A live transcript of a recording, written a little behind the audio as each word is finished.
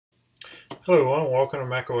Hello everyone, welcome to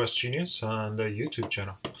macOS Genius on the YouTube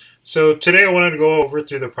channel. So today I wanted to go over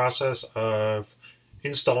through the process of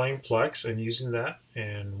installing Plex and using that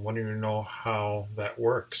and wanting to know how that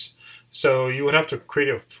works. So you would have to create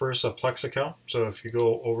a Plex account. So if you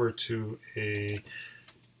go over to a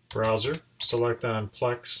browser, select on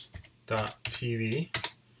Plex.tv.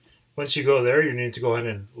 Once you go there, you need to go ahead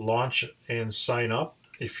and launch and sign up.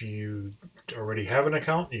 If you already have an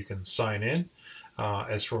account, you can sign in.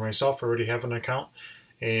 As for myself, I already have an account,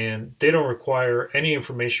 and they don't require any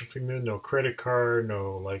information from you, no credit card,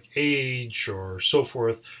 no like age or so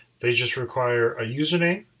forth. They just require a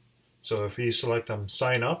username. So if you select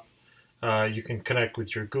sign up, you can connect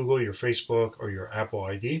with your Google, your Facebook, or your Apple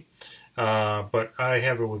ID. But I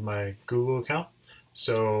have it with my Google account,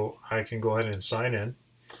 so I can go ahead and sign in.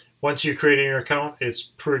 Once you create your account, it's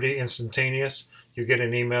pretty instantaneous. You get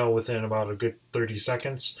an email within about a good 30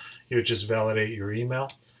 seconds. You just validate your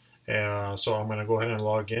email. So I'm going to go ahead and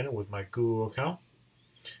log in with my Google account.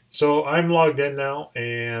 So I'm logged in now,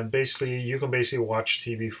 and basically you can watch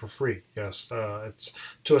TV for free. Yes, it's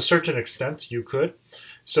to a certain extent you could.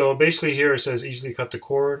 So basically here it says easily cut the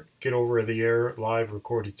cord, get over the air, live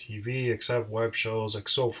recorded TV, accept web shows, like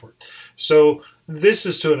so forth. So this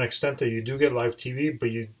is to an extent that you do get live TV,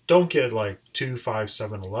 but you don't get like 2, 5,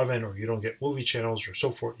 7, 11, or you don't get movie channels or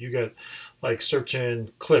so forth. You get like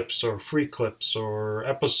certain clips or free clips or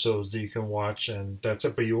episodes that you can watch, and that's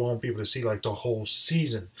it. But you won't be able to see like the whole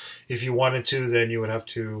season. If you wanted to, then you would have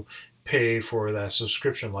to pay for that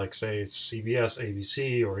subscription, like say it's CBS,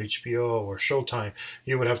 ABC, or HBO, or Showtime.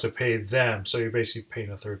 You would have to pay them, so you're basically paying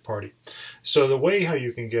a third party. So the way how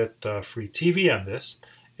you can get free TV on this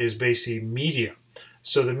is basically media.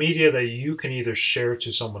 So the media that you can either share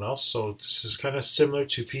to someone else. So this is kind of similar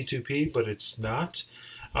to P2P, but it's not.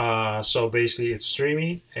 So basically it's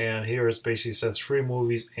streaming, and here it basically says free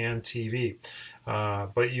movies and TV.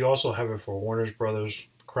 But you also have it for Warner Brothers,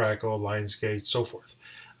 Crackle, Lionsgate, so forth.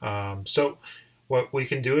 So what we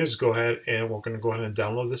can do is go ahead and we're going to go ahead and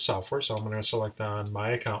download the software. So I'm going to select on My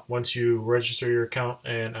Account. Once you register your account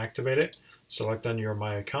and activate it, select on your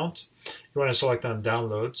My Account. You want to select on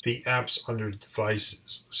Downloads, the apps under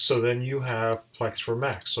Devices. So then you have Plex for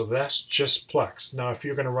Mac. So that's just Plex. Now if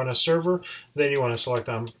you're going to run a server, then you want to select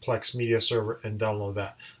on Plex Media Server and download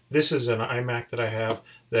that. This is an iMac that I have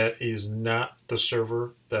that is not the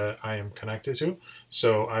server that I am connected to,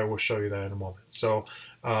 so I will show you that in a moment. So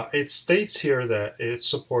it states here that it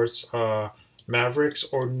supports Mavericks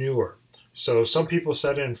or newer. So some people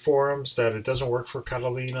said in forums that it doesn't work for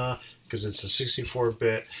Catalina because it's a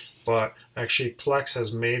 64-bit, but actually Plex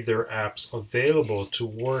has made their apps available to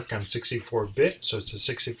work on 64-bit, so it's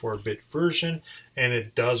a 64-bit version, and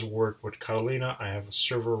it does work with Catalina. I have a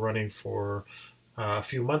server running for a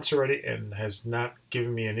few months already and has not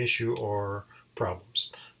given me an issue or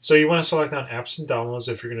problems. So you want to select on apps and downloads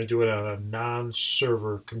if you're going to do it on a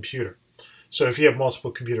non-server computer. So if you have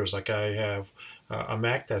multiple computers, like I have a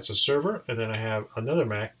Mac that's a server, and then I have another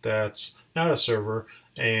Mac that's not a server,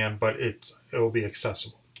 but it will be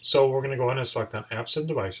accessible. So we're going to go ahead and select on apps and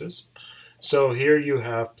devices. So here you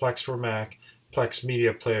have Plex for Mac, Plex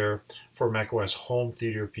Media Player for macOS home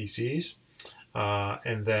theater PCs.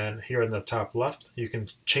 And then here in the top left, you can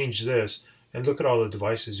change this and look at all the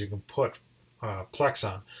devices you can put Plex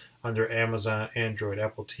on under Amazon, Android,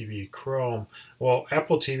 Apple TV, Chrome. Well,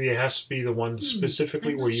 Apple TV has to be the one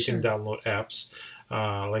specifically where you can download apps.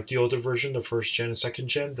 Like the older version, the first gen and second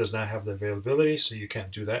gen does not have the availability, so you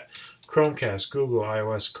can't do that. Chromecast, Google,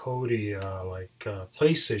 iOS, Kodi,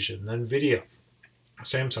 PlayStation, NVIDIA,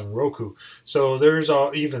 Samsung, Roku. So there's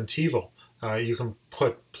even TiVo. You can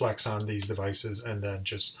put Plex on these devices and then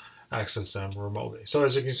just access them remotely. So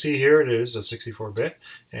as you can see here, it is a 64-bit,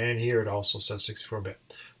 and here it also says 64-bit.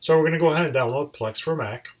 So we're going to go ahead and download Plex for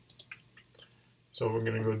Mac. So we're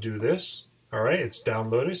going to go do this. All right, it's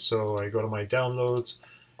downloaded. So I go to my downloads.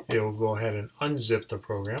 It will go ahead and unzip the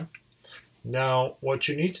program. Now, what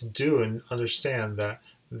you need to do and understand that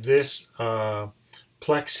this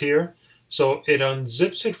Plex here, so it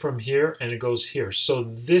unzips it from here and it goes here. So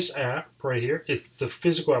this app right here is the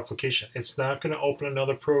physical application. It's not going to open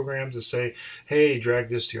another program to say, hey, drag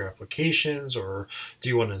this to your applications, or do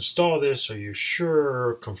you want to install this? Are you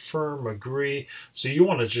sure? Confirm, agree. So you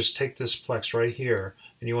want to just take this Plex right here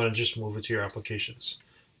and you want to just move it to your applications.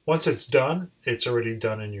 Once it's done, it's already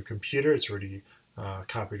done in your computer. It's already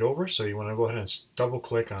copied over. So you want to go ahead and double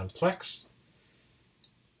click on Plex.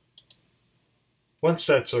 Once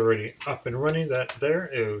that's already up and running,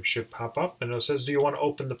 it should pop up and it says, do you want to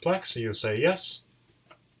open the Plex? So you'll say yes.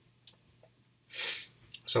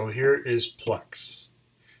 So here is Plex.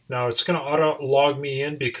 Now it's going to auto log me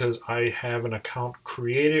in because I have an account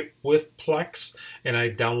created with Plex and I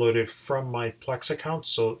downloaded from my Plex account,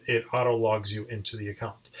 so it auto logs you into the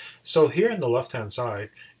account. So here on the left hand side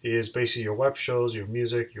is basically your web shows, your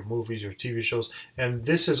music, your movies, your TV shows, and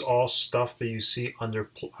this is all stuff that you see under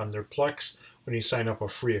Plex when you sign up a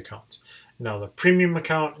free account. Now the premium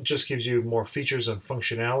account just gives you more features and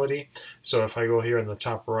functionality. So if I go here in the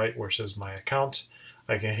top right where it says my account,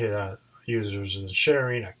 I can hit users and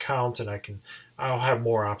sharing account, and I'll have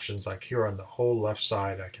more options. Like here on the whole left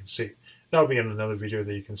side I can see. That'll be in another video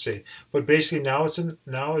that you can see. But basically now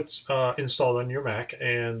it's installed on your Mac,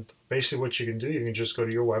 and basically what you can do, you can just go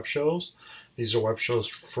to your web shows. These are web shows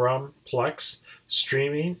from Plex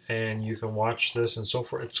streaming, and you can watch this and so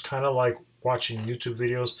forth. It's kind of like watching YouTube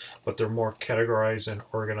videos, but they're more categorized and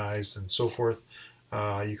organized and so forth.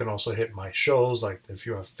 You can also hit my shows, like if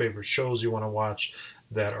you have favorite shows you want to watch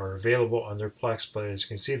that are available under Plex. But as you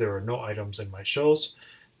can see, there are no items in my shows,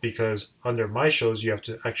 because under my shows you have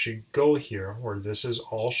to actually go here where this is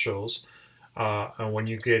all shows, and when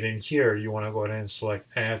you get in here you want to go ahead and select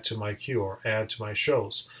add to my queue or add to my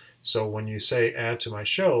shows. So when you say add to my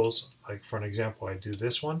shows, like for an example, I do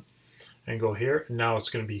this one and go here, and now it's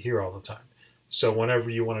going to be here all the time. So whenever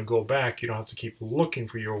you want to go back, you don't have to keep looking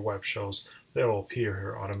for your web shows. They'll appear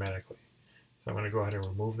here automatically. So I'm going to go ahead and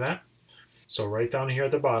remove that. So right down here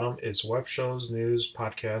at the bottom is web shows, news,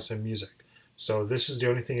 podcasts, and music. So this is the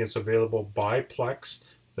only thing that's available by Plex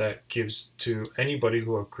that gives to anybody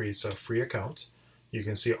who creates a free account. You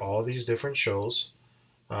can see all these different shows.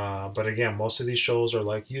 But again, most of these shows are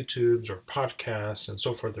like YouTubes or podcasts and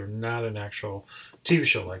so forth. They're not an actual TV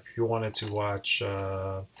show. Like if you wanted to watch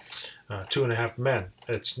 2.5 Men,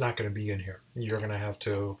 it's not going to be in here. You're going to have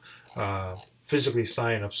to physically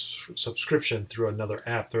sign up subscription through another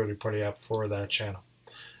app, third-party app for that channel.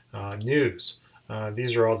 News.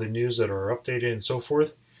 These are all the news that are updated and so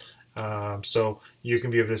forth. So you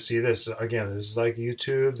can be able to see this. Again, this is like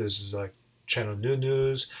YouTube. This is like Channel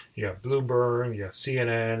News. You got Bloomberg, you got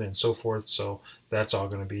CNN, and so forth. So that's all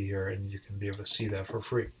going to be here, and you can be able to see that for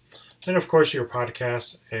free. And of course, your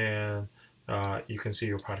podcast, and you can see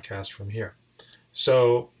your podcast from here.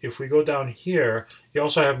 So if we go down here, you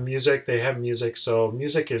also have music. They have music. So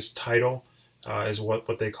music is Tidal, is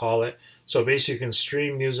what they call it. So basically, you can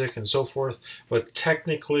stream music and so forth. But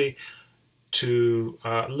technically, to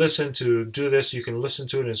do this, you can listen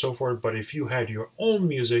to it and so forth. But if you had your own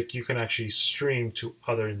music, you can actually stream to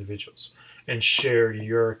other individuals and share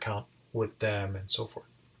your account with them and so forth.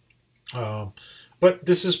 But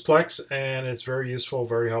this is Plex, and it's very useful,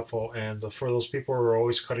 very helpful. And for those people who are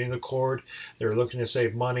always cutting the cord, they're looking to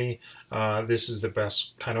save money, this is the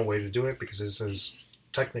best kind of way to do it, because this is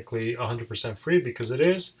technically 100% free, because it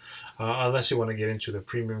is. Unless you want to get into the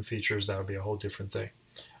premium features, that would be a whole different thing.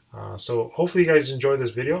 So hopefully you guys enjoyed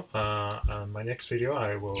this video. On my next video,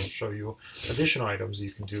 I will show you additional items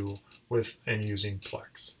you can do with and using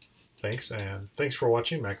Plex. Thanks, and thanks for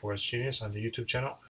watching macOS Genius on the YouTube channel.